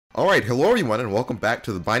Alright, hello everyone and welcome back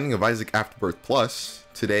to the Binding of Isaac Afterbirth Plus.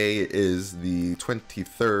 Today is the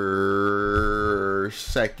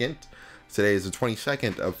 22nd. Today is the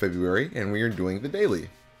 22nd of February and we are doing the daily.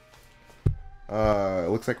 It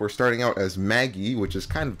looks like we're starting out as Maggie, which is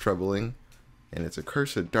kind of troubling. And it's a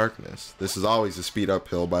Curse of Darkness. This is always a speed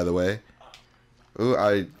uphill, by the way. Ooh,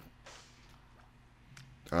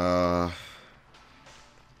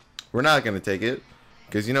 we're not gonna take it.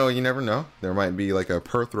 Because, you know, you never know. There might be, like, a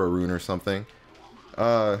Perthro rune or something.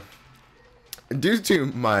 Due to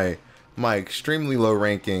my extremely low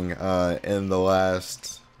ranking in the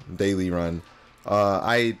last daily run,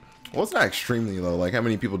 well, it's not extremely low. Like, how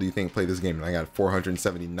many people do you think play this game? And I got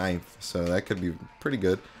 479th, so that could be pretty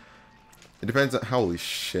good. It depends on... Holy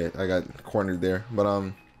shit, I got cornered there.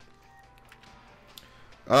 But,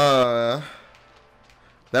 that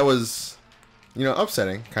was, you know,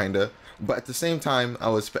 upsetting, kinda. But at the same time, I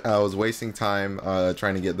was wasting time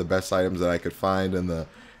trying to get the best items that I could find in the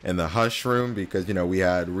Hush room, because, you know, we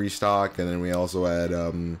had restock, and then we also had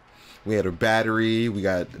we had a battery, we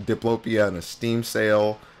got Diplopia and a Steam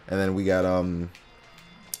sale, and then we got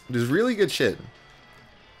just really good shit.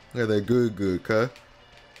 Look at that good cut.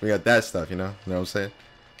 We got that stuff, you know what I'm saying?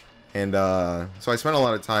 And so I spent a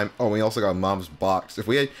lot of time. Oh, we also got Mom's box. If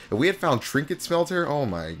we had found Trinket Smelter, oh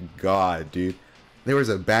my god, dude. There was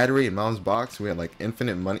a battery in Mom's box. We had like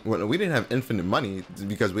infinite money. Well, we didn't have infinite money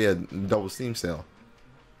because we had double Steam sale.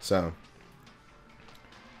 So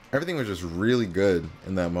everything was just really good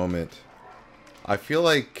in that moment. I feel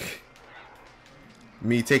like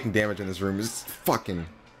me taking damage in this room is fucking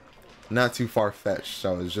not too far-fetched.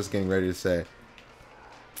 So I was just getting ready to say.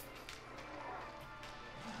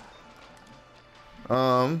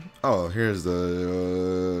 Oh, here's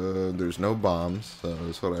the there's no bombs, so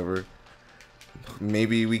it's whatever.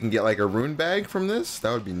 Maybe we can get like a rune bag from this.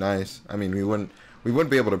 That would be nice. I mean, we wouldn't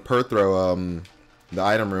be able to Perthro the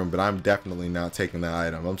item room, but I'm definitely not taking that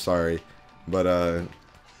item. I'm sorry, but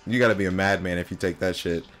you gotta be a madman if you take that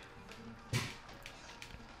shit.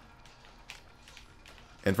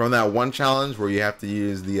 And from that one challenge where you have to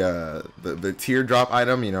use the teardrop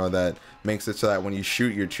item, you know, that makes it so that when you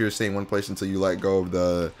shoot, your tears stay in one place until you let go of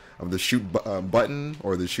the shoot button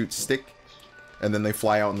or the shoot stick. And then they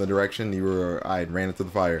fly out in the direction I ran into the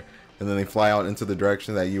fire. And then they fly out into the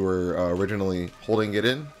direction that you were originally holding it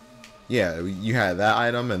in. Yeah, you had that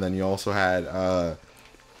item, and then you also had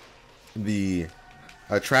the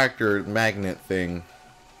attractor magnet thing.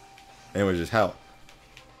 And it was just hell.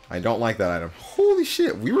 I don't like that item. Holy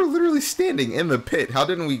shit, we were literally standing in the pit. How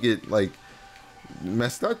didn't we get, like,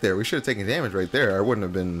 messed up there? We should have taken damage right there. I wouldn't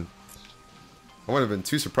have been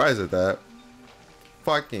too surprised at that.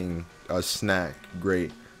 Fucking a snack.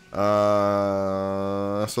 Great.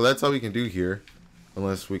 So that's all we can do here,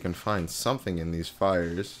 unless we can find something in these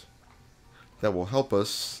fires that will help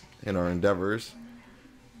us in our endeavors.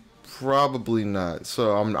 Probably not.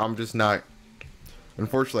 So I'm just not,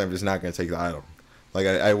 unfortunately, I'm just not going to take the item. Like,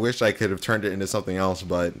 I wish I could have turned it into something else,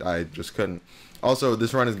 but I just couldn't. Also,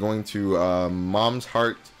 this run is going to Mom's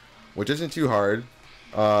Heart, which isn't too hard.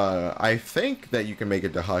 I think that you can make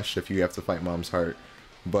it to Hush if you have to fight Mom's Heart.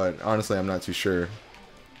 But honestly, I'm not too sure.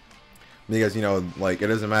 Because, you know, like, it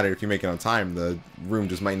doesn't matter if you make it on time. The room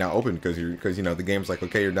just might not open because you know, the game's like,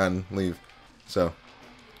 okay, you're done, leave. So,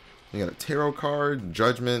 you got a tarot card,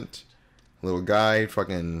 Judgment, little guy,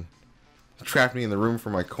 fucking trapped me in the room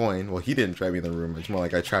for my coin. Well, he didn't trap me in the room. It's more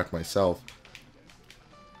like I trapped myself.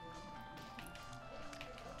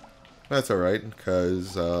 That's alright,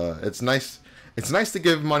 because it's nice. It's nice to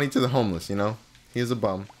give money to the homeless, you know? He's a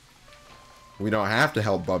bum. We don't have to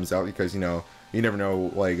help bums out because, you know, you never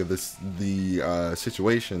know, like, the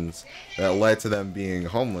situations that led to them being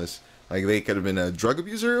homeless. Like, they could have been a drug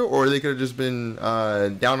abuser, or they could have just been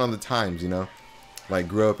down on the times, you know? Like,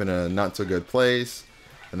 grew up in a not-so-good place,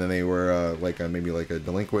 and then they were, maybe like a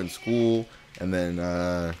delinquent in school, and then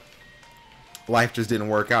life just didn't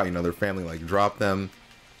work out, you know? Their family, like, dropped them.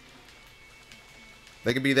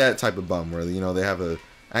 They could be that type of bum where, you know, they have a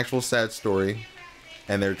actual sad story,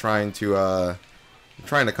 and they're trying to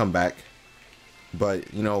come back,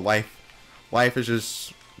 but, you know, life is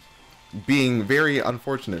just being very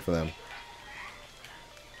unfortunate for them.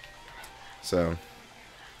 So,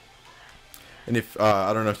 and if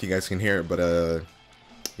I don't know if you guys can hear it, but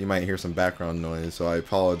you might hear some background noise, so I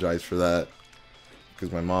apologize for that,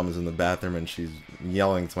 because my mom is in the bathroom and she's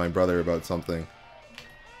yelling to my brother about something.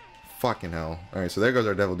 Fucking hell. Alright, so there goes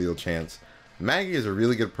our devil deal chance. Maggie is a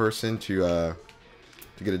really good person to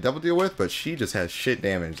get a devil deal with, but she just has shit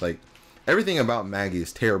damage. Like, everything about Maggie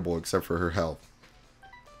is terrible except for her health.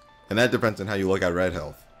 And that depends on how you look at red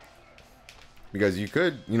health. Because you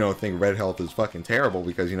could, you know, think red health is fucking terrible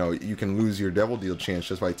because, you know, you can lose your devil deal chance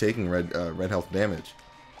just by taking red health damage.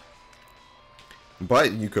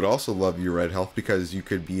 But you could also love your red health because you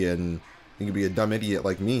could be a dumb idiot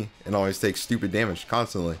like me and always take stupid damage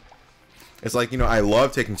constantly. It's like, you know, I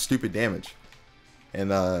love taking stupid damage. And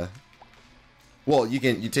well,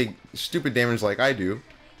 you take stupid damage like I do,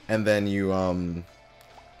 and then you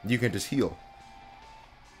can just heal.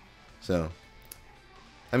 So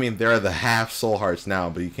I mean, they're the half soul hearts now,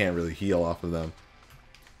 but you can't really heal off of them.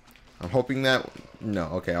 I'm hoping that... No,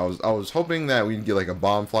 okay, I was hoping that we'd get like a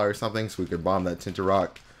bomb fly or something so we could bomb that Tinted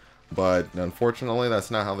Rock. But unfortunately,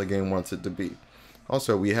 that's not how the game wants it to be.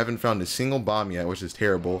 Also, we haven't found a single bomb yet, which is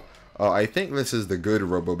terrible. I think this is the good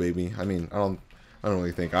Robo Baby. I mean, I don't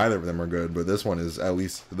really think either of them are good, but this one is at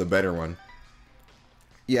least the better one.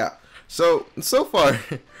 Yeah, so far,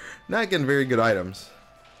 not getting very good items.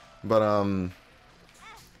 But,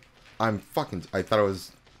 I thought it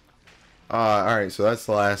was... alright, so that's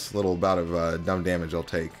the last little bout of dumb damage I'll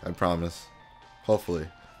take, I promise. Hopefully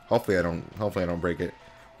I don't break it.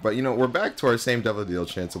 But, you know, we're back to our same devil deal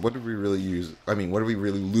chance. So what did we really use? I mean, what did we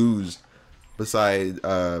really lose besides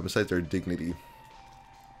our dignity?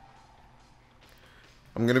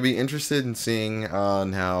 I'm going to be interested in seeing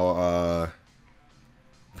on how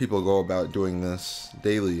people go about doing this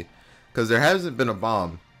daily. Because there hasn't been a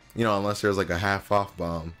bomb, you know, unless there's like a half-off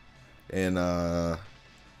bomb in our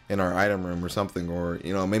item room or something. Or,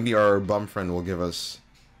 you know, maybe our bum friend will give us...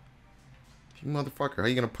 You motherfucker, how are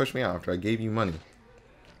you going to push me out after I gave you money?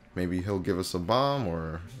 Maybe he'll give us a bomb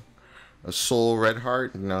or a soul red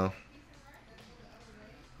heart, you know.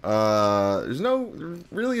 There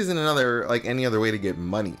really isn't any other way to get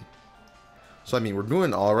money. So, I mean, we're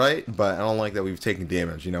doing alright, but I don't like that we've taken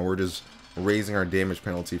damage, you know. We're just raising our damage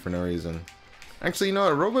penalty for no reason. Actually, you know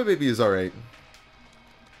what, Robo Baby is alright.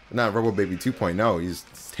 Not Robo Baby 2.0, he's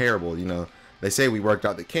terrible, you know. They say we worked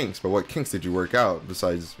out the kinks, but what kinks did you work out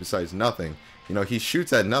besides nothing? You know, he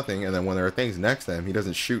shoots at nothing, and then when there are things next to him, he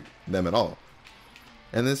doesn't shoot them at all.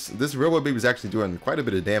 And this Robo Baby is actually doing quite a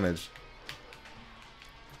bit of damage.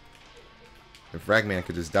 If Ragman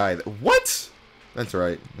could just die. What? That's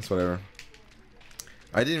right. That's whatever.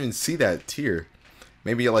 I didn't even see that tier.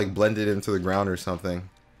 Maybe it like blended into the ground or something.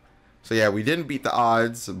 So yeah, we didn't beat the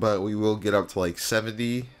odds, but we will get up to like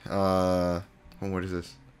 70. What is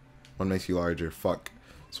this? One makes you larger. Fuck.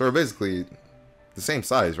 So we're basically the same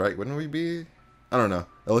size, right? Wouldn't we be? I don't know.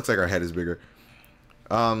 It looks like our head is bigger.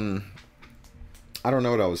 I don't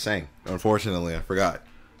know what I was saying. Unfortunately, I forgot.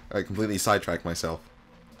 I completely sidetracked myself.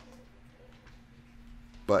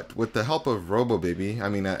 But with the help of Robo Baby, I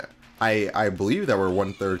mean, I believe that we're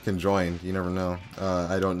 1/3 conjoined. You never know.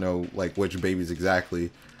 I don't know like which babies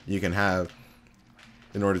exactly you can have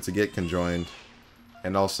in order to get conjoined.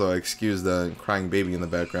 And also, excuse the crying baby in the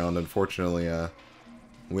background. Unfortunately,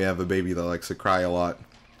 we have a baby that likes to cry a lot.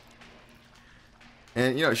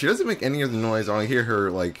 And, you know, she doesn't make any of the noise. I only hear her,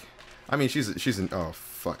 like... I mean, she's in... Oh,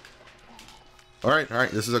 fuck. Alright,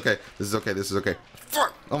 this is okay. This is okay.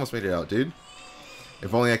 Fuck! Almost made it out, dude.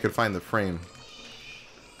 If only I could find the frame.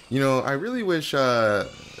 You know, I really wish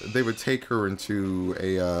they would take her into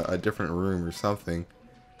a different room or something.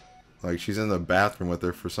 Like, she's in the bathroom with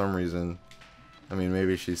her for some reason. I mean,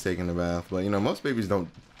 maybe she's taking a bath. But, you know, most babies don't...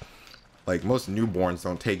 Like, most newborns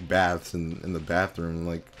don't take baths in the bathroom.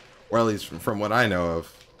 Like, or at least from what I know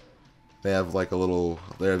of. They have, like,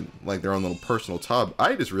 they're like their own little personal tub.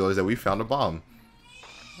 I just realized that we found a bomb.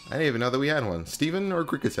 I didn't even know that we had one. Steven or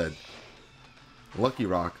Cricket's Head? Lucky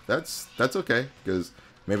Rock. That's okay. Because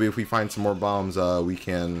maybe if we find some more bombs, we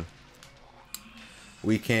can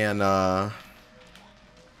get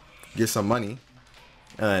some money.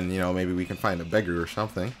 And then, you know, maybe we can find a beggar or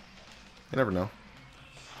something. You never know.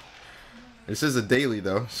 This is a daily,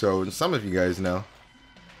 though, so some of you guys know.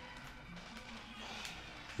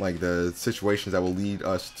 Like, the situations that will lead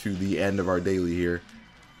us to the end of our daily here.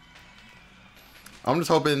 I'm just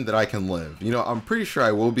hoping that I can live. You know, I'm pretty sure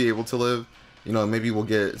I will be able to live. You know, maybe we'll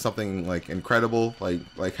get something, like, incredible.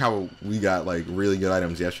 Like how we got, like, really good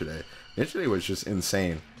items yesterday. Yesterday was just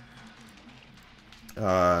insane.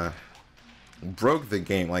 Broke the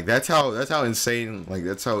game. Like, that's how insane, like,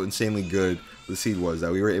 that's how insanely good the seed was,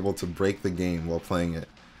 that we were able to break the game while playing it.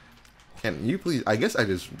 Can you please... I guess I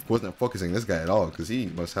just wasn't focusing this guy at all, because he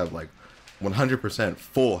must have, like, 100%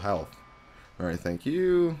 full health. Alright, thank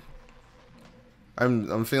you.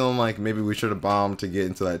 I'm feeling like maybe we should have bombed to get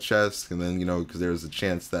into that chest, and then, you know, because there's a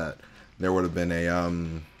chance that there would have been a,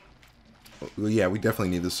 yeah, we definitely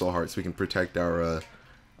need the soul heart so we can protect our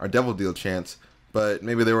devil deal chance. But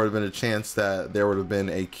maybe there would have been a chance that there would have been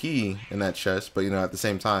a key in that chest, but, you know, at the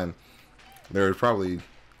same time, there was probably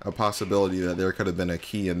a possibility that there could have been a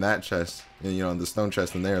key in that chest, and, you know, the stone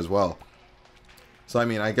chest in there as well. So I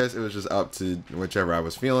mean, I guess it was just up to whichever I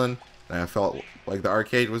was feeling, and I felt like the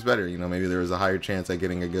arcade was better. You know, maybe there was a higher chance at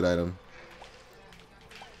getting a good item.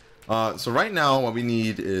 So right now, what we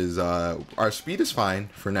need is our speed is fine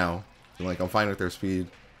for now. Like, I'm fine with our speed.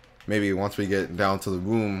 Maybe once we get down to the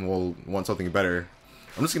room, we'll want something better.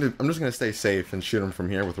 I'm just gonna stay safe and shoot him from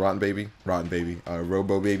here with Robo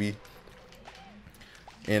Baby.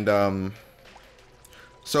 And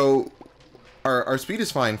so our speed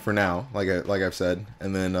is fine for now, like I've said.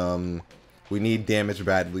 And then we need damage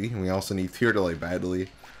badly, and we also need tier delay badly.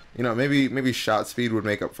 You know, maybe shot speed would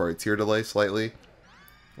make up for a tier delay slightly,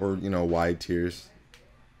 or, you know, wide tiers.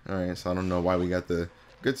 All right, so I don't know why we got the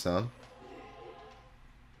good sound.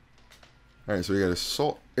 All right, so we got a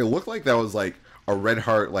soul. It looked like that was like a red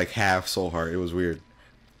heart, like half soul heart. It was weird.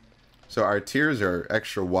 So our tiers are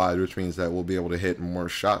extra wide, which means that we'll be able to hit more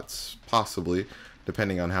shots, possibly,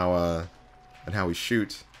 depending on how we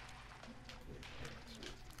shoot.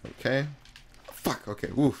 Okay. Fuck. Okay.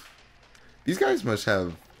 Woof. These guys must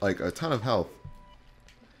have like a ton of health.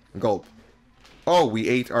 Gulp. Oh, we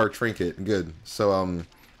ate our trinket. Good. So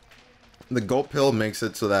the gulp pill makes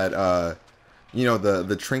it so that you know,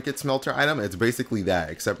 the trinket smelter item, it's basically that,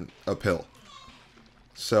 except a pill.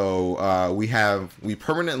 So we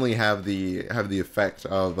permanently have the effect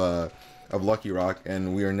of Lucky Rock,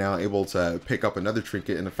 and we are now able to pick up another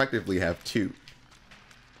trinket and effectively have 2.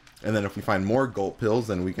 And then if we find more gulp pills,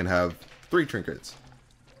 then we can have 3 trinkets.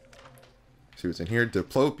 See what's in here?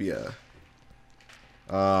 Diplopia.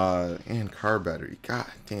 And car battery. God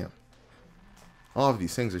damn. All of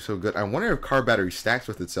these things are so good. I wonder if car battery stacks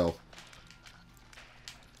with itself.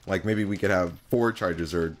 Like, maybe we could have 4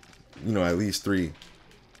 charges, or, you know, at least 3.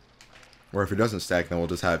 Or if it doesn't stack, then we'll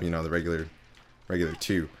just have, you know, the regular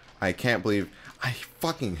 2. I can't believe... I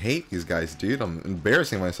fucking hate these guys, dude. I'm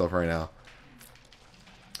embarrassing myself right now.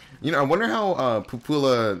 You know, I wonder how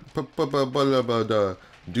Pupula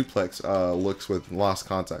Duplex looks with lost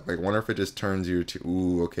contact. Like, I wonder if it just turns you to...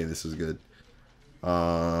 Ooh, okay, this is good.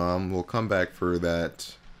 We'll come back for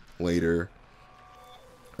that later.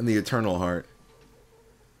 And the Eternal Heart.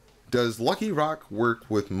 Does Lucky Rock work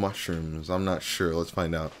with mushrooms? I'm not sure. Let's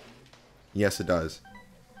find out. Yes, it does.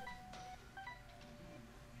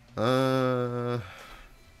 I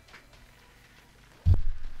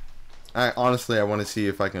want to see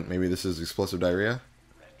if I can... Maybe this is explosive diarrhea?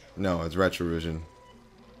 No, it's retrovision.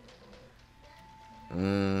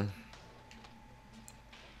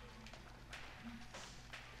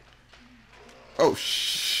 Oh,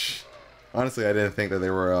 shh. Honestly, I didn't think that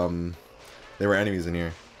there were enemies in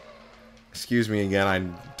here. Excuse me again, I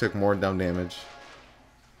took more dumb damage.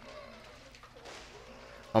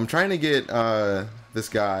 I'm trying to get this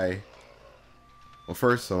guy. Well,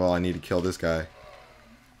 first of all, I need to kill this guy.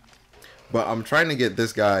 But I'm trying to get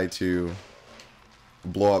this guy to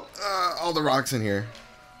blow up all the rocks in here.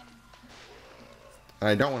 And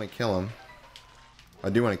I don't want to kill him. I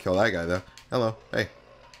do want to kill that guy, though. Hello. Hey.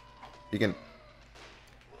 You can...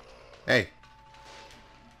 Hey.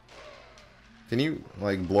 Can you,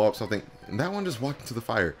 like, blow up something? And that one just walked into the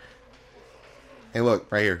fire. Hey, look.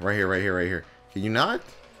 Right here. Right here. Right here. Right here. Can you not?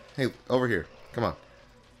 Hey, over here. Come on.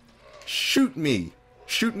 Shoot me.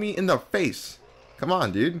 Shoot me in the face. Come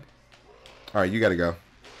on, dude. Alright, you gotta go.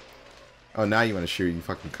 Oh, now you want to shoot, you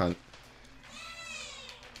fucking cunt.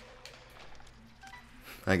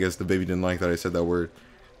 I guess the baby didn't like that I said that word.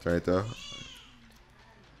 It's alright, though.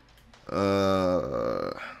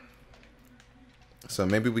 So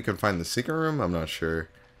maybe we can find the secret room? I'm not sure.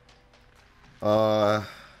 I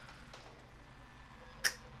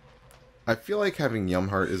feel like having Yum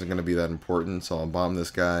Heart isn't going to be that important, so I'll bomb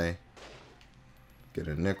this guy. Get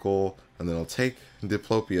a nickel, and then I'll take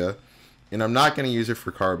Diplopia. And I'm not going to use it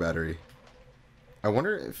for car battery. I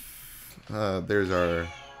wonder if there's our...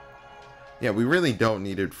 Yeah, we really don't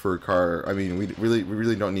need it for car... I mean, we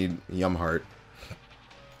really don't need Yum Heart.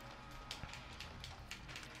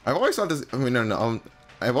 I've always thought this... I mean, no.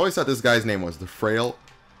 I've always thought this guy's name was the Frail,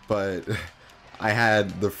 but I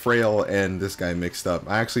had the Frail and this guy mixed up.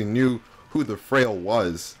 I actually knew who the Frail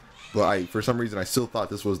was, but for some reason I still thought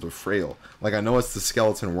this was the Frail. Like, I know it's the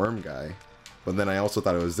skeleton worm guy, but then I also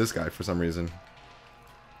thought it was this guy for some reason.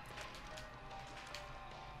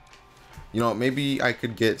 You know, maybe I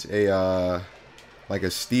could get a like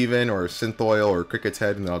a Steven or a Synth Oil or a Cricket's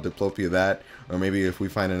Head, and then I'll Diplopia that. Or maybe if we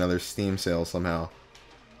find another Steam sale somehow,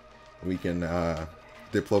 we can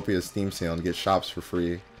Diplopia Steam sale and get shops for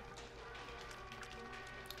free.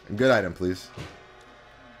 Good item, please.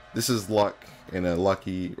 This is luck in a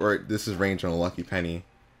lucky, or this is range on a lucky penny.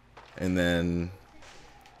 And then,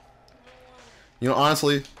 you know,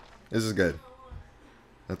 honestly, this is good.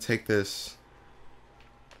 I'll take this.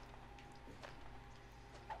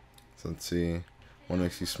 So let's see. One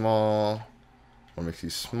makes you small. One makes you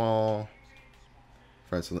small.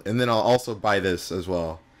 And then I'll also buy this as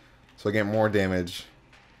well. So I get more damage.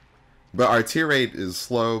 But our tier rate is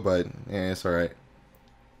slow, but yeah, it's alright.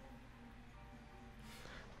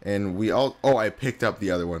 And we all... Oh, I picked up the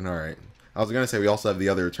other one. Alright. I was going to say we also have the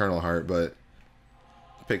other Eternal Heart, but...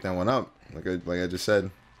 Pick that one up. Like I just said.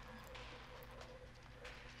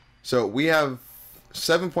 So we have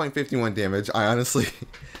 7.51 damage. I honestly...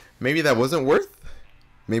 Maybe that wasn't worth.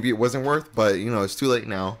 Maybe it wasn't worth, but, you know, it's too late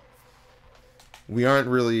now. We aren't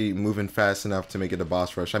really moving fast enough to make it a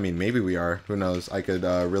boss rush. I mean, maybe we are. Who knows? I could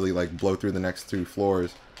really, like, blow through the next 2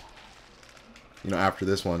 floors. You know, after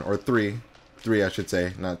this one. Or 3. 3, I should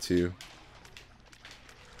say, not 2.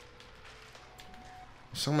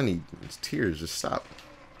 So many tears. Just stop.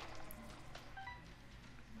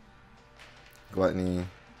 Gluttony.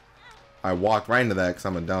 I walked right into that because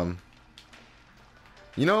I'm a dumb.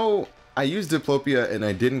 You know, I used Diplopia and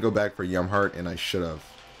I didn't go back for Yumheart, and I should have.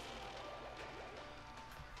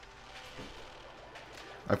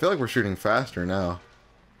 I feel like we're shooting faster now.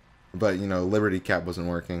 But, you know, Liberty Cap wasn't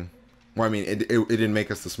working. Well, I mean, it didn't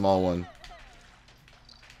make us the small one.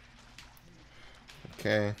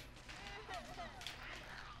 Okay.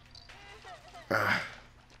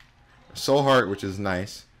 Soul Heart, which is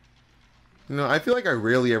nice. You know, I feel like I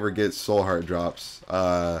rarely ever get Soul Heart drops.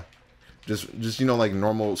 Just you know, like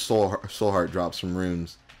normal soul heart drops from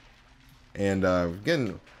rooms. And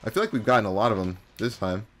again, I feel like we've gotten a lot of them this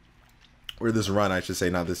time, or this run, I should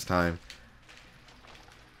say, not this time.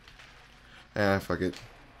 Fuck it.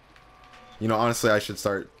 You know, honestly, I should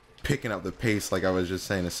start picking up the pace, like I was just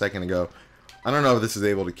saying a second ago. I don't know if this is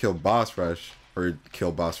able to kill boss rush, or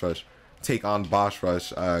take on boss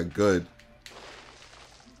rush good,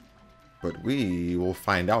 but we will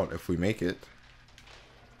find out if we make it.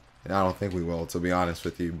 And I don't think we will, to be honest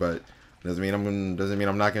with you, but doesn't mean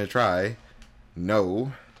I'm not gonna try.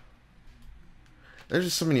 No. There's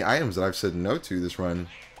just so many items that I've said no to this run.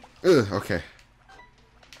 Ugh, okay.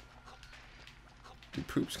 Do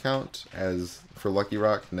poops count as for Lucky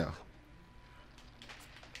Rock? No.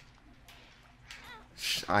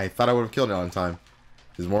 I thought I would have killed it on time.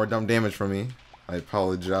 There's more dumb damage from me. I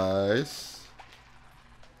apologize.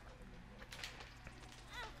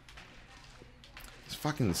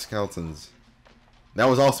 Fucking skeletons. That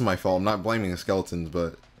was also my fault. I'm not blaming the skeletons,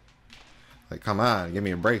 but like, come on, give me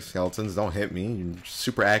a break, skeletons. Don't hit me. You're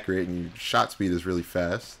super accurate and your shot speed is really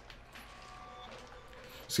fast.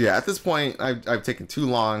 So yeah, at this point, I've taken too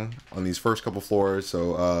long on these first couple floors.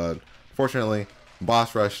 So fortunately,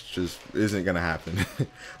 boss rush just isn't gonna happen.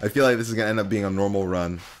 I feel like this is gonna end up being a normal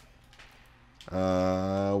run.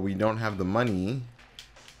 We don't have the money.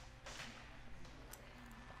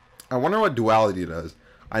 I wonder what duality does.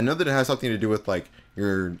 I know that it has something to do with like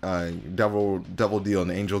your double deal and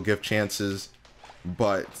angel gift chances,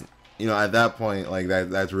 but you know, at that point, like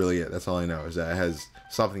that's really it. That's all I know, is that it has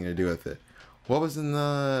something to do with it. What was in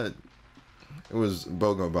the? It was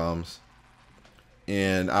BOGO bombs,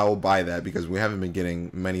 and I will buy that because we haven't been getting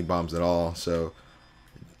many bombs at all. So,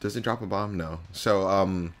 does it drop a bomb? No.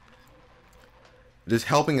 So just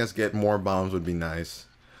helping us get more bombs would be nice.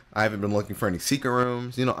 I haven't been looking for any secret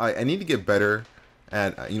rooms. You know, I need to get better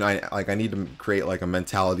at, you know, I need to create like a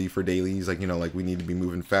mentality for dailies. Like, you know, like we need to be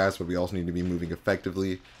moving fast, but we also need to be moving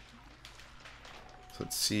effectively. So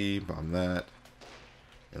let's see, bomb that,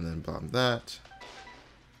 and then bomb that.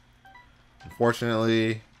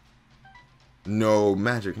 Unfortunately, no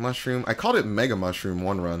magic mushroom. I called it mega mushroom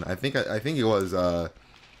one run. I think it was the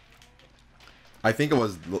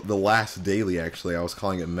last daily actually. I was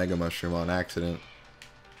calling it mega mushroom on accident.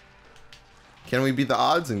 Can we beat the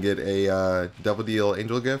odds and get a double deal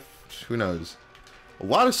angel gift? Who knows? A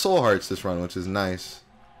lot of soul hearts this run, which is nice.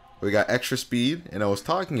 We got extra speed, and I was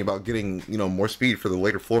talking about getting, you know, more speed for the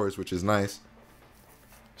later floors, which is nice.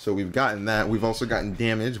 So we've gotten that. We've also gotten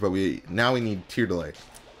damage, but now we need tier delay.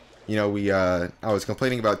 You know, I was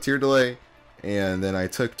complaining about tier delay, and then I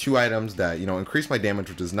took 2 items that, you know, increased my damage,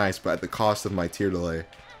 which is nice, but at the cost of my tier delay.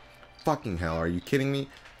 Fucking hell, are you kidding me?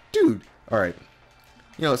 Dude, alright.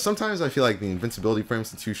 You know, sometimes I feel like the invincibility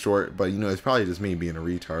frames are too short, but, you know, it's probably just me being a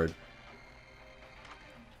retard.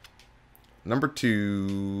 Number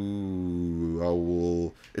 2,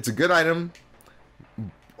 it's a good item.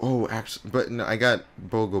 Oh, actually, but no, I got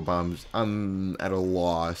BOGO bombs. I'm at a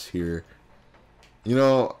loss here. You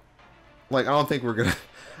know, like, I don't think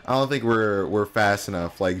we're fast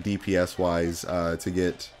enough, like, DPS wise, to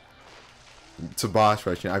get, to boss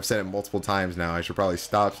rush. I've said it multiple times now. I should probably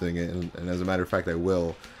stop saying it, and as a matter of fact, I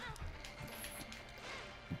will.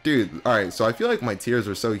 Dude, alright, so I feel like my tiers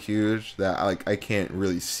are so huge that I can't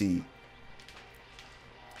really see.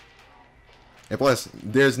 And plus,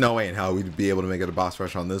 there's no way in hell we'd be able to make it a boss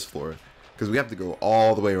rush on this floor. Because we have to go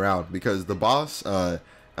all the way around. Because the boss, I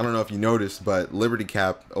don't know if you noticed, but Liberty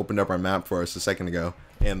Cap opened up our map for us a second ago.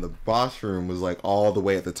 And the boss room was like all the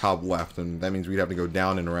way at the top left. And that means we'd have to go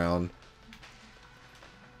down and around.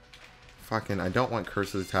 Fucking, I don't want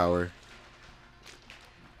Curse of the Tower.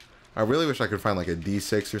 I really wish I could find like a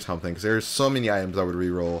D6 or something. Because there's so many items I would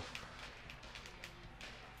reroll.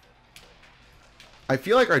 I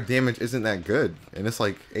feel like our damage isn't that good, and it's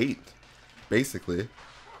like 8, basically.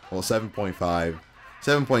 Well, 7.5.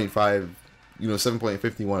 7.5, you know,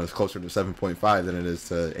 7.51 is closer to 7.5 than it is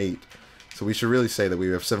to 8. So we should really say that we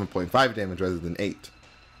have 7.5 damage rather than 8.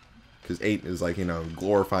 Because 8 is like, you know,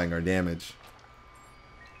 glorifying our damage.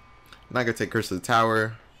 I'm not going to take Curse of the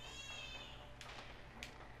Tower.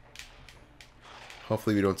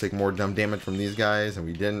 Hopefully we don't take more dumb damage from these guys, and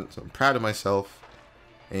we didn't, so I'm proud of myself.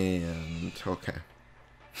 And, okay.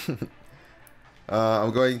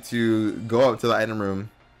 I'm going to go up to the item room,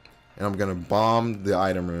 and I'm gonna bomb the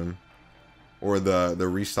item room or the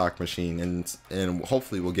restock machine, and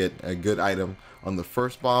hopefully we'll get a good item on the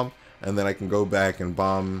first bomb, and then I can go back and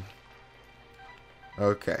bomb.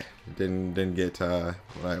 Okay, didn't get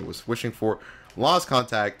what I was wishing for. Lost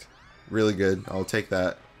contact, really good. I'll take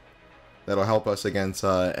that. That'll help us against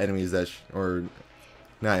enemies that or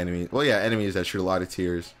not enemies. Well, yeah, enemies that shoot a lot of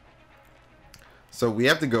tears. So we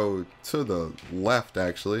have to go to the left,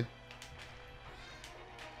 actually.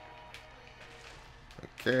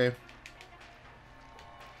 Okay.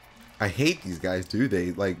 I hate these guys, dude.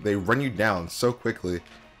 They run you down so quickly.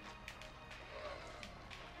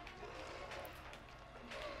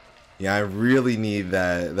 Yeah, I really need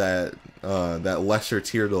that lesser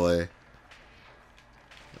tier delay.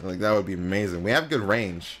 Like, that would be amazing. We have good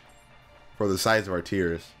range for the size of our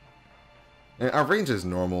tiers. And our range is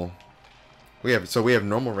normal. We have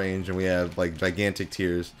normal range, and we have like gigantic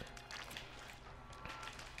tiers.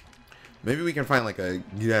 Maybe we can find like a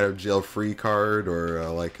get out of jail free card, or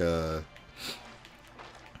like a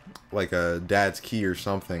dad's key or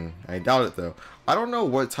something. I doubt it though. I don't know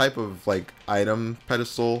what type of like item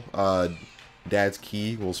pedestal dad's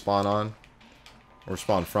key will spawn on or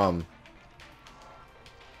spawn from.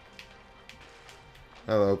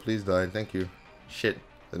 Hello, please die. Thank you. Shit,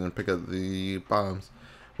 I didn't pick up the bombs.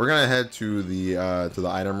 We're gonna head to the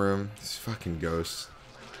item room. These fucking ghosts.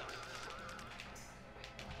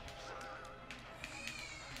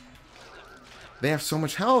 They have so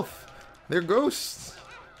much health. They're ghosts.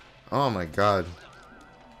 Oh my god.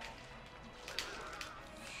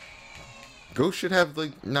 Ghosts should have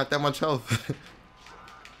like not that much health.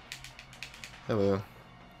 Hello.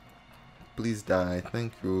 Please die.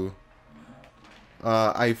 Thank you.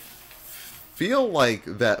 I feel like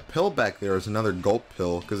that pill back there is another gulp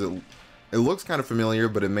pill, because it looks kind of familiar,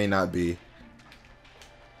 but it may not be. It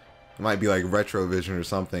might be like retrovision or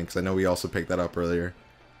something, because I know we also picked that up earlier.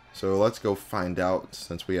 So let's go find out,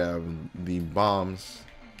 since we have the bombs.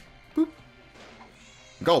 Boop.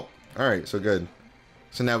 Gulp. Alright, so good.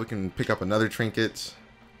 So now we can pick up another trinket,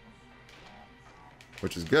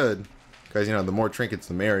 which is good, because, you know, the more trinkets,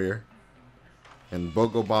 the merrier. And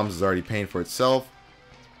BOGO bombs is already paying for itself.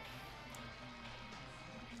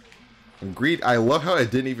 And greed, I love how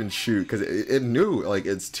it didn't even shoot, because it knew like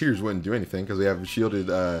its tears wouldn't do anything, because we have shielded,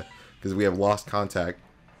 because we have lost contact.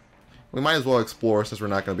 We might as well explore, since we're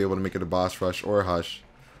not going to be able to make it a boss rush or a hush.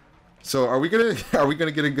 So are we gonna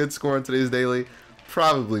get a good score on today's daily?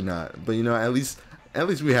 Probably not. But, you know, at least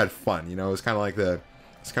we had fun. You know, it's kind of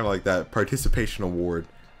like that participation award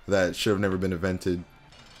that should have never been invented.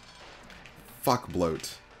 Fuck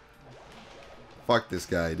bloat. Fuck this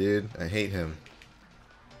guy, dude. I hate him.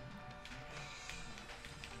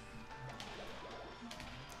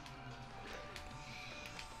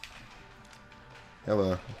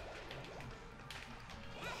 Hello.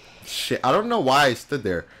 Shit, I don't know why I stood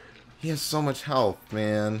there. He has so much health,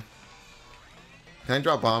 man. Can I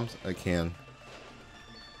drop bombs? I can.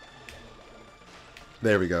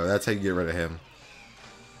 There we go. That's how you get rid of him.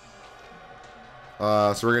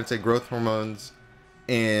 So we're going to take growth hormones.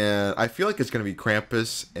 And I feel like it's going to be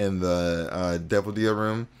Krampus in the Devil Deal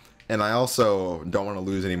room. And I also don't want to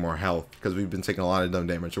lose any more health, because we've been taking a lot of dumb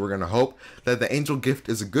damage. So we're going to hope that the angel gift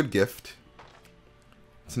is a good gift.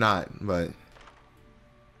 It's not, but...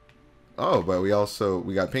 Oh, but we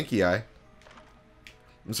got Pinky Eye.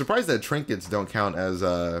 I'm surprised that trinkets don't count as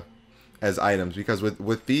items, because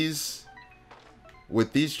with these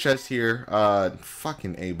with these chests here,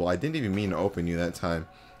 fucking Abel, I didn't even mean to open you that time.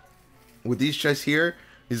 With these chests here,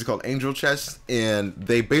 these are called angel chests, and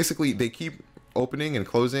they basically, they keep opening and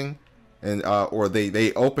closing, and or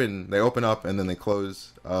they open up and then they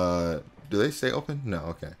close. Do they stay open? No,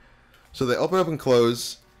 okay. So they open up and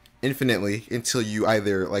close infinitely until you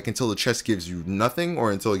either, like, until the chest gives you nothing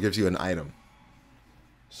or until it gives you an item.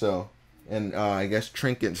 So, and I guess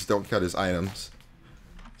trinkets don't count as items.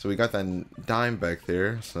 So we got that dime back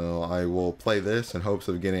there, so I will play this in hopes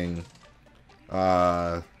of getting, you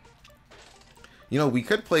know, we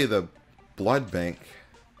could play the blood bank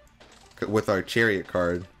with our chariot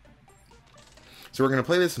card. So we're going to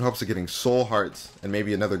play this in hopes of getting soul hearts and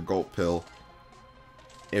maybe another gold pill.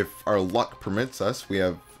 If our luck permits us, we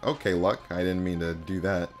have, okay, luck, I didn't mean to do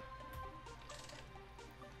that.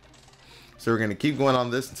 So we're going to keep going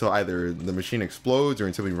on this until either the machine explodes or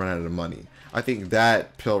until we run out of money. I think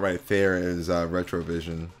that pill right there is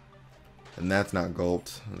retrovision. And that's not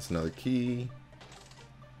gold. That's another key.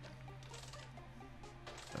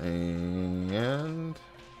 And...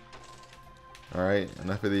 alright,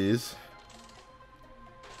 enough of these.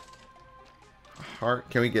 Heart.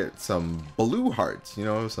 Can we get some blue hearts? You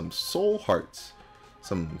know, some soul hearts.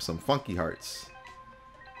 Some funky hearts.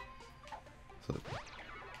 So,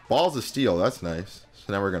 balls of steel, that's nice.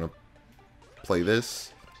 So now we're gonna play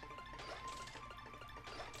this.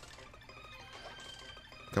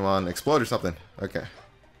 Come on, explode or something. Okay.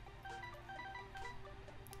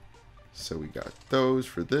 So we got those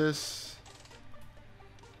for this.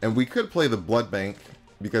 And we could play the blood bank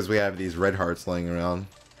because we have these red hearts laying around.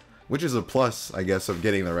 Which is a plus, I guess, of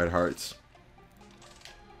getting the red hearts.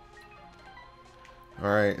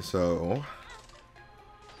 Alright, so...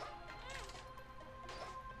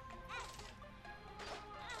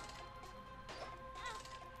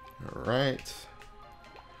 alright.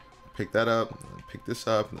 Pick that up, pick this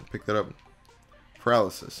up, and pick that up.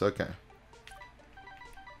 Paralysis, okay.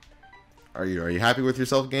 Are you happy with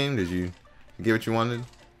yourself, game? Did you get what you wanted?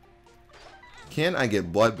 Can I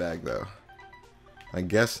get blood bag, though? I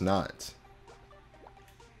guess not.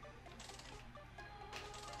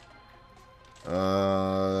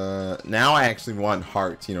 Now I actually want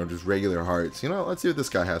hearts, you know, just regular hearts. You know, let's see what this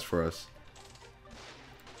guy has for us.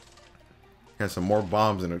 Got some more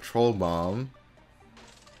bombs and a troll bomb.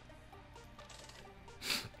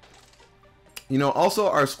 You know, also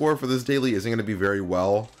our score for this daily isn't going to be very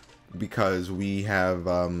well because we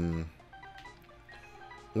haven't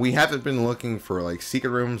been looking for like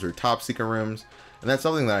secret rooms or top secret rooms. And that's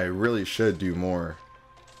something that I really should do more.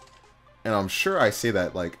 And I'm sure I say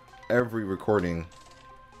that like every recording.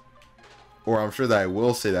 Or I'm sure that I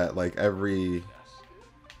will say that like every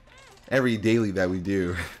daily that we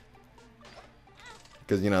do.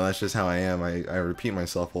 Because, you know, that's just how I am. I repeat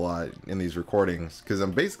myself a lot in these recordings. Because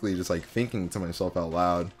I'm basically just like thinking to myself out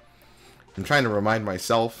loud. I'm trying to remind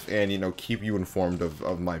myself and, you know, keep you informed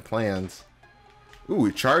of my plans.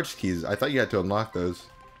 Ooh, charge keys. I thought you had to unlock those.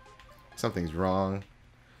 Something's wrong.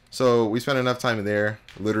 So we spent enough time there.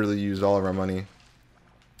 Literally used all of our money.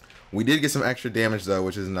 We did get some extra damage though,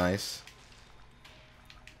 which is nice.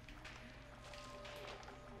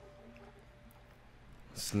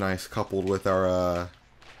 It's nice coupled with our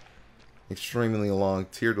extremely long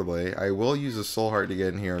tier delay. I will use a soul heart to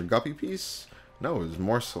get in here. A guppy piece? No, it was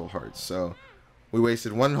more soul hearts. So we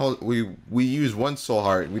wasted one whole. We used one soul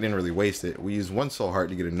heart. We didn't really waste it. We used one soul heart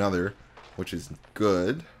to get another, which is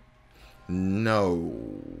good. No,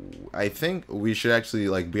 I think we should actually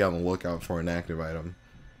like be on the lookout for an active item.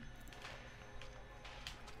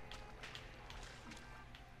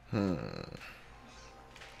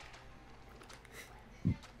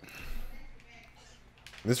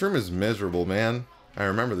 This room is miserable, man. I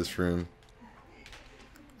remember this room.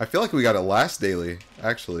 I feel like we got it last daily,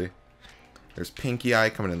 actually. There's Pinky Eye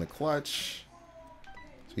coming in the clutch.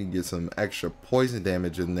 So we can get some extra poison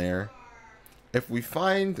damage in there. If we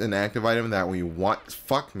find an active item that we want,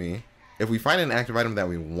 fuck me. If we find an active item that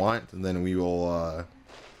we want, then we will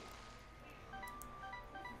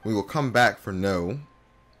come back for no.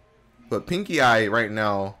 But Pinky Eye right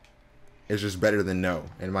now is just better than no,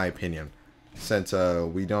 in my opinion. Since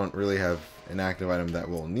we don't really have an active item that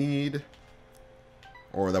we'll need.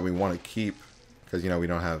 Or that we want to keep. Because, you know, we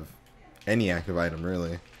don't have any active item,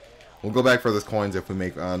 really. We'll go back for those coins if we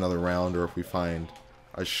make another round or if we find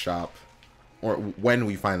a shop. Or when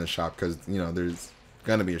we find the shop, because, you know, there's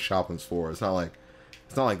gonna be a shop on this floor. It's not like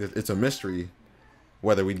it's a mystery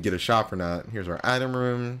whether we'd get a shop or not. Here's our item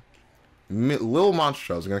room. Little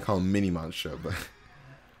Monstro. I was gonna call him Mini Monstro, but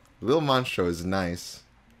Little Monstro is nice.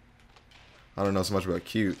 I don't know so much about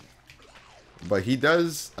cute, but he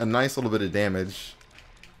does a nice little bit of damage.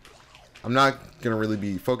 I'm not gonna really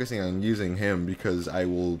be focusing on using him because I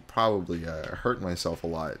will probably hurt myself a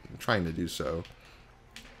lot trying to do so.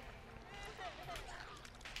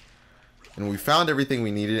 And we found everything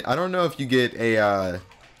we needed. I don't know if you get a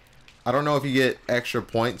I don't know if you get extra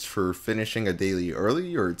points for finishing a daily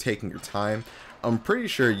early or taking your time. I'm pretty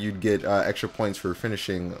sure you'd get extra points for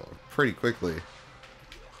finishing pretty quickly.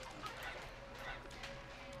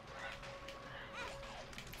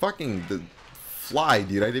 Fucking the fly,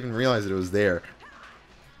 dude. I didn't even realize that it was there.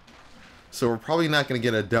 So we're probably not going to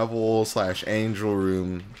get a devil / angel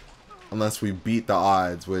room unless we beat the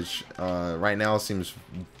odds, which right now seems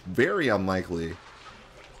very unlikely.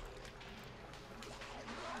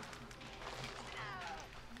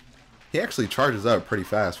 He actually charges up pretty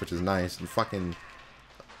fast, which is nice. And fucking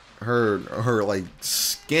her like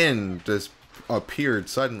skin just appeared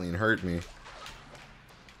suddenly and hurt me.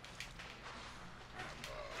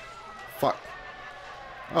 Fuck.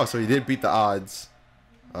 Oh, so he did beat the odds.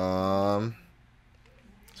 So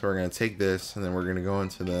we're gonna take this and then we're gonna go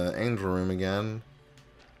into the angel room again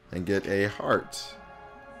and get a heart.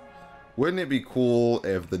 Wouldn't it be cool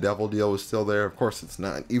if the devil deal was still there? Of course it's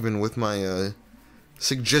not. Even with my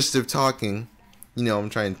suggestive talking, you know, I'm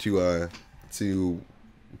trying to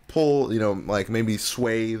pull, you know, like maybe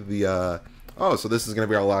sway the oh, so this is gonna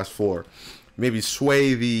be our last floor. Maybe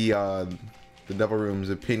sway the devil room's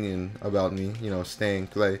opinion about me, you know, staying,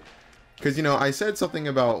 because you know I said something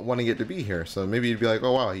about wanting it to be here, so maybe you'd be like,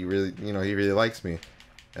 oh wow, he really, you know, he really likes me,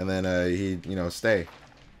 and then he'd, you know, stay.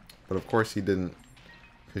 But of course he didn't,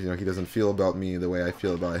 because you know he doesn't feel about me the way I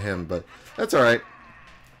feel about him. But that's all right.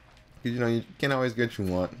 You know, you can't always get what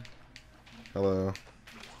you want. Hello.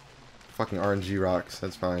 Fucking RNG rocks.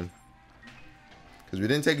 That's fine. Because we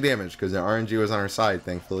didn't take damage, because the RNG was on our side,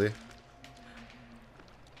 thankfully.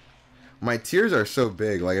 My tears are so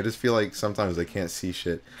big, like I just feel like sometimes I can't see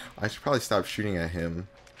shit. I should probably stop shooting at him.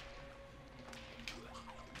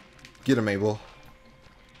 Get him, Abel.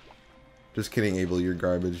 Just kidding, Abel, you're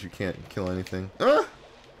garbage. You can't kill anything. Ah!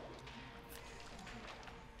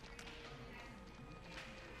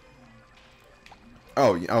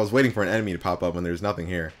 Oh, I was waiting for an enemy to pop up when there's nothing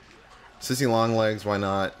here. Sissy Longlegs, why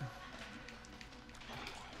not?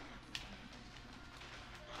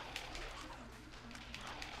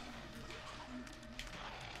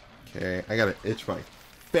 Okay, I gotta itch my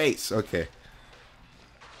face. Okay.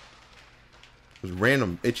 There's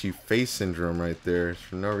random itchy face syndrome right there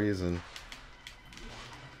for no reason.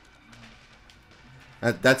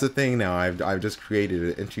 That's a thing now. I've just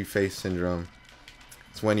created an itchy face syndrome.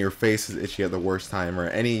 It's when your face is itchy at the worst time, or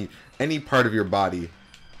any part of your body,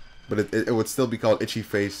 but it would still be called itchy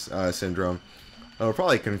face syndrome. It'll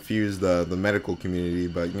probably confuse the medical community,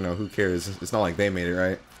 but you know, who cares? It's not like they made it,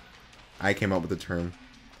 right? I came up with the term.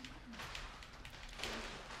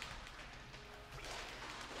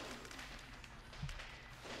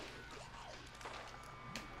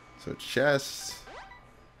 So chest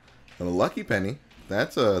and a lucky penny.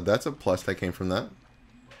 That's a plus that came from that.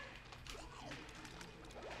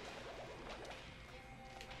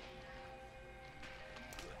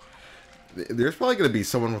 There's probably gonna be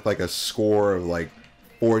someone with like a score of like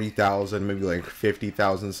 40,000, maybe like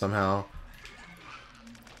 50,000 somehow.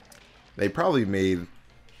 They probably made,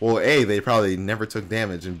 well, A, they probably never took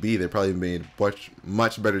damage, and B, they probably made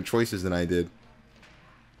much better choices than I did.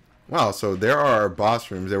 Wow, so there are our boss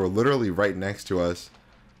rooms. They were literally right next to us.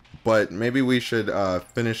 But maybe we should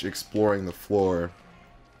finish exploring the floor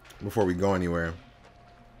before we go anywhere.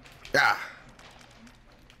 Yeah.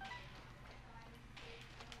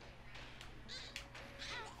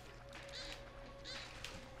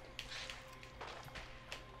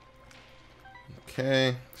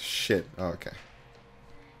 Okay. Shit. Oh, okay.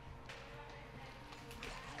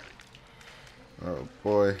 Oh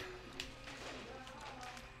boy.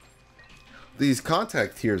 These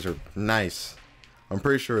contact tiers are nice. I'm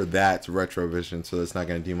pretty sure that's retrovision, so that's not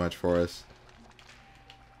going to do much for us.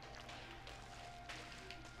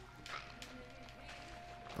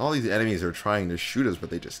 All these enemies are trying to shoot us, but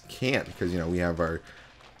they just can't because, you know, we have our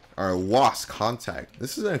lost contact.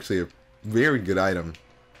 This is actually a very good item.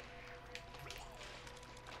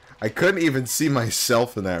 I couldn't even see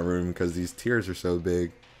myself in that room because these tiers are so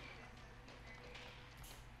big.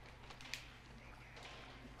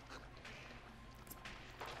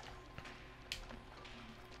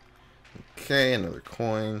 Okay, another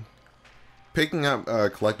coin. Picking up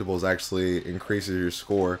collectibles actually increases your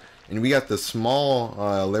score. And we got the small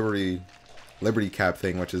Liberty cap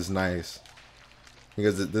thing, which is nice.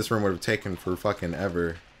 Because this room would have taken for fucking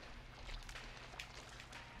ever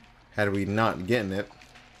had we not gotten it.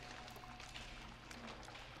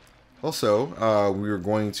 Also, we are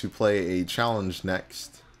going to play a challenge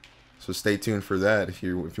next, so stay tuned for that if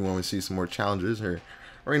you want to see some more challenges, or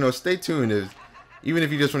you know, stay tuned even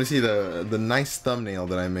if you just want to see the nice thumbnail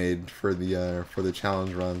that I made for the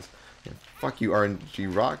challenge runs. Yeah, fuck you,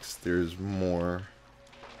 RNG Rocks. There's more.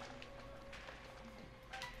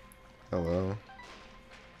 Hello.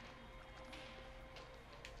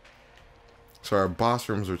 So our boss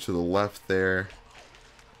rooms are to the left there.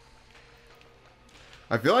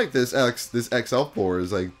 I feel like this XL floor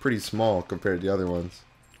is like pretty small compared to the other ones.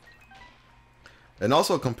 And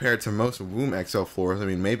also compared to most Womb XL floors, I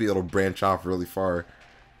mean, maybe it'll branch off really far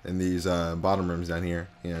in these bottom rooms down here.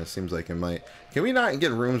 Yeah, it seems like it might. Can we not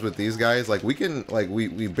get rooms with these guys? Like, we can, like,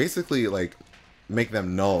 we basically, like, make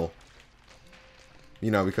them null.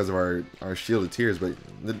 You know, because of our shielded tiers, but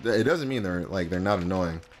it doesn't mean they're not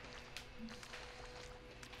annoying.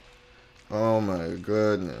 Oh my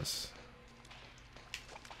goodness.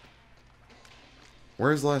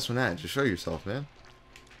 Where's the last one at? Just show yourself, man.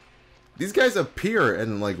 These guys appear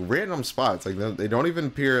in like random spots. Like they don't even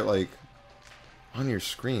appear like on your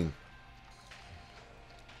screen.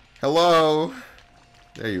 Hello.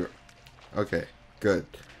 There you are. Okay, good.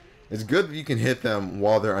 It's good that you can hit them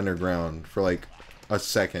while they're underground for like a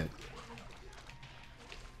second.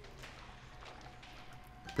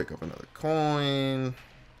 Pick up another coin.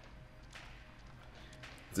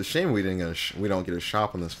 It's a shame we don't get a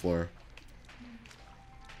shop on this floor.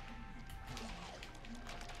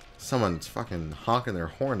 Someone's fucking honking their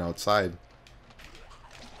horn outside.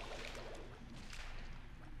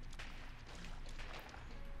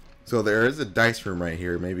 So there is a dice room right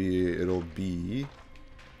here. Maybe it'll be...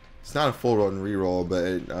 It's not a full run reroll, but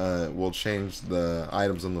it will change the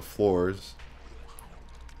items on the floors.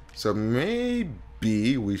 So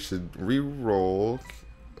maybe we should reroll...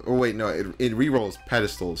 Oh wait, no, it rerolls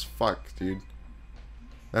pedestals. Fuck, dude.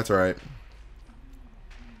 That's alright.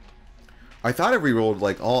 I thought it rerolled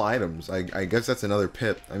like all items. I guess that's another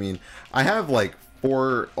pip. I mean, I have like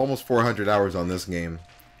almost 400 hours on this game,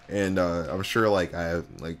 and I'm sure like I have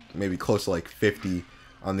like maybe close to like 50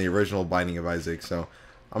 on the original Binding of Isaac. So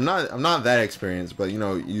I'm not that experienced, but you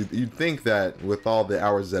know, you'd think that with all the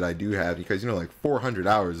hours that I do have, because you know, like 400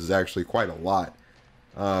 hours is actually quite a lot.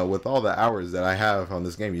 With all the hours that I have on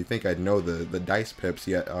this game, you'd think I'd know the dice pips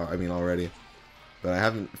yet. I mean already, but I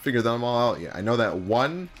haven't figured them all out yet. I know that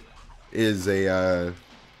one is a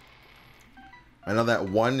I know that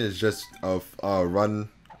one is just a run,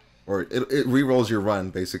 or it re-rolls your run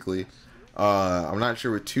basically. I'm not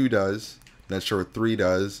sure what 2 does. I'm not sure what 3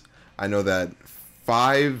 does. I know that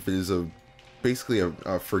 5 is basically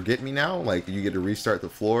a forget me now, like you get to restart the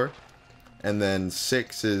floor, and then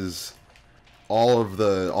 6 is all of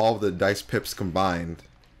the dice pips combined.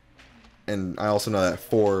 And I also know that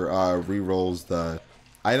 4 re-rolls the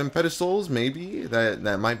item pedestals. Maybe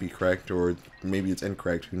that might be correct, or maybe it's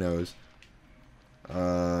incorrect, who knows.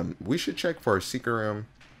 We should check for our secret room.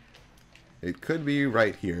 It could be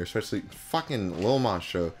right here, especially fucking Lil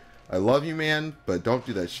Macho. I love you, man, but don't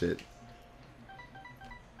do that shit.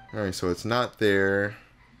 Alright, so it's not there.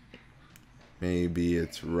 Maybe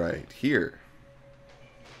it's right here.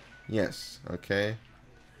 Yes, okay.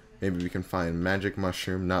 Maybe we can find Magic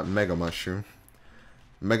Mushroom, not Mega Mushroom.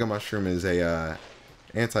 Mega Mushroom is a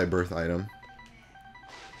anti-birth item.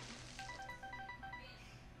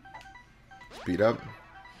 Speed up.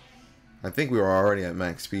 I think we were already at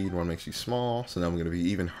max speed. One makes you small, so now I'm going to be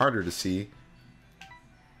even harder to see.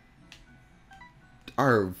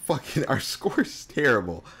 Our score is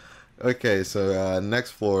terrible. Okay, so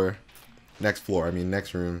next room.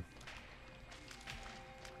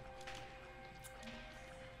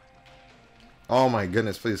 Oh my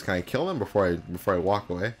goodness, please, can I kill him before I walk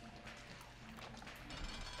away?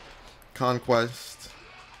 Conquest.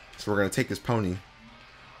 So we're gonna take his pony.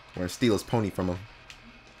 We're gonna steal his pony from him.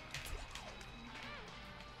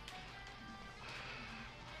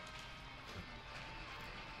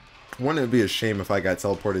 Wouldn't it be a shame if I got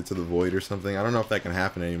teleported to the void or something? I don't know if that can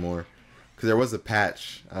happen anymore, because there was a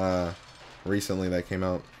patch recently that came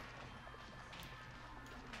out.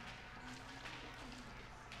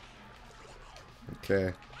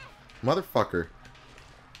 Okay. Motherfucker.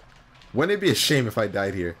 Wouldn't it be a shame if I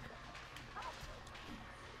died here?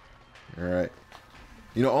 Alright.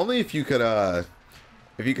 You know, only if you could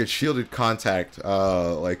shielded contact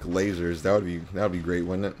like lasers, that would be great,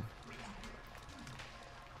 wouldn't it?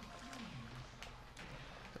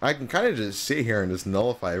 I can kind of just sit here and just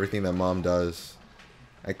nullify everything that Mom does.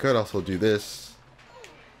 I could also do this.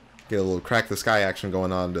 Get a little crack the sky action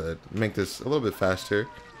going on to make this a little bit faster.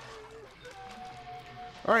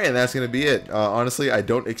 All right, and that's gonna be it. Honestly, I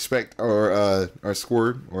don't expect our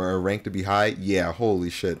score or our rank to be high. Yeah, holy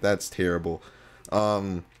shit, that's terrible.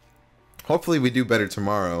 Hopefully we do better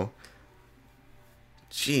tomorrow.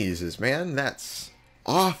 Jesus, man, that's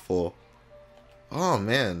awful. Oh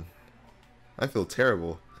man, I feel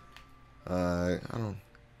terrible. I don't.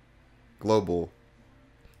 Global.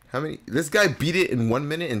 How many? This guy beat it in 1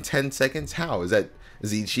 minute and 10 seconds. How is that?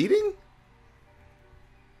 Is he cheating?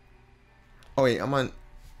 Oh wait, I'm on.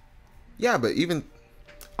 Yeah, but even.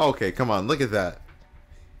 Okay, come on, look at that.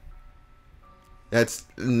 That's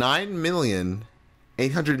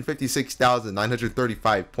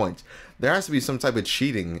 9,856,935 points. There has to be some type of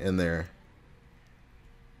cheating in there.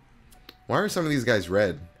 Why are some of these guys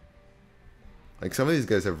red? Like, some of these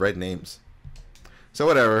guys have red names. So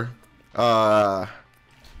whatever.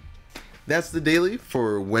 That's the daily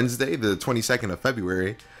for Wednesday, the 22nd of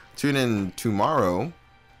February. Tune in tomorrow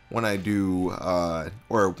when I do,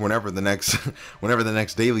 or whenever the next, whenever the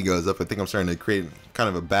next daily goes up. I think I'm starting to create kind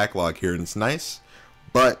of a backlog here, and it's nice,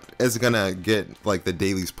 but it's gonna get like the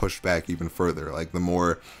dailies pushed back even further. Like the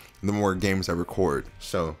more games I record.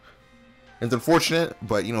 So it's unfortunate,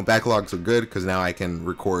 but you know, backlogs are good because now I can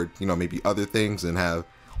record, you know, maybe other things and have.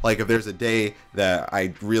 Like, if there's a day that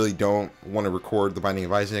I really don't want to record The Binding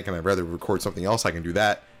of Isaac and I'd rather record something else, I can do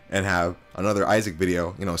that and have another Isaac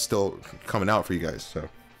video, you know, still coming out for you guys. So,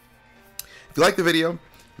 if you like the video,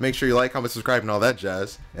 make sure you like, comment, subscribe, and all that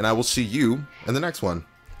jazz. And I will see you in the next one.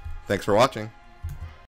 Thanks for watching.